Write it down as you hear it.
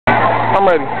I'm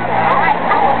ready.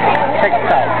 Check this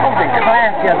out. I was in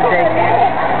class the other day,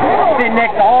 sitting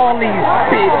next to all these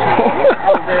bitches.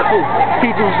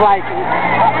 Teacher was like,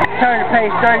 turn to page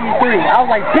 33. I was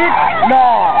like, bitch,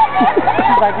 no.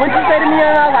 She's like, what'd you say to me?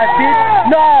 And I was like, bitch,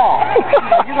 no. She's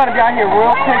like, you're gonna be out here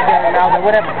real quick then. And I was like,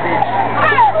 whatever, bitch.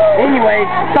 Anyway,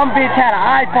 some bitch had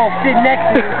an iPhone sitting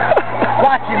next to me,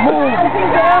 watching movies.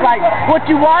 Like, what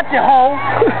you watching, ho?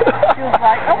 She was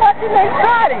like, I'm watching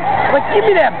Exotic. Like, give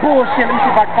me that bullshit. Let me see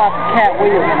if I can find some Cat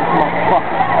Williams in this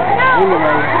motherfucker.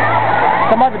 Anyway,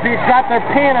 some other bitch dropped their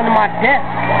pen under my desk.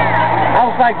 I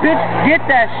was like, bitch, get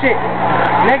that shit,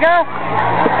 nigga.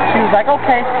 She was like,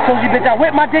 okay. So you bitch, I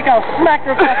whipped my dick out, smacked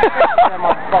her across the face. That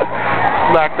motherfucker.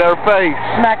 Smack their face.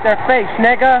 Smacked their face,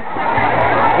 nigga.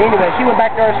 Anyway, she went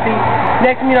back to her seat.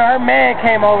 Next thing you know, her man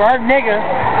came over, her nigga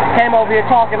came over here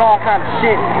talking all kind of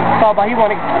shit. Talking about he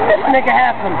wanted, this nigga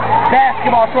had some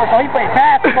basketball shorts on. He played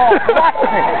basketball.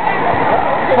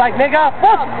 It's like, nigga,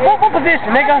 what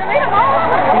position, nigga?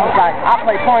 He was like, I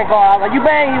play point guard. I was like, you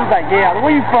bang? He was like, yeah.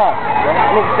 Where you from?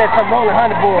 Nigga said some rolling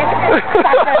 100 boy.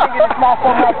 Stop that nigga this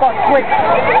motherfucker quick.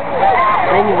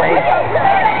 Anyway,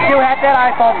 still had that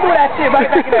iPhone. Threw that shit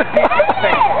right back in that bitch's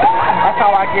face. That's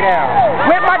how I get out.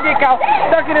 Whip my dick out,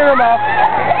 stuck it in her mouth.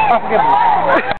 Unforgivable.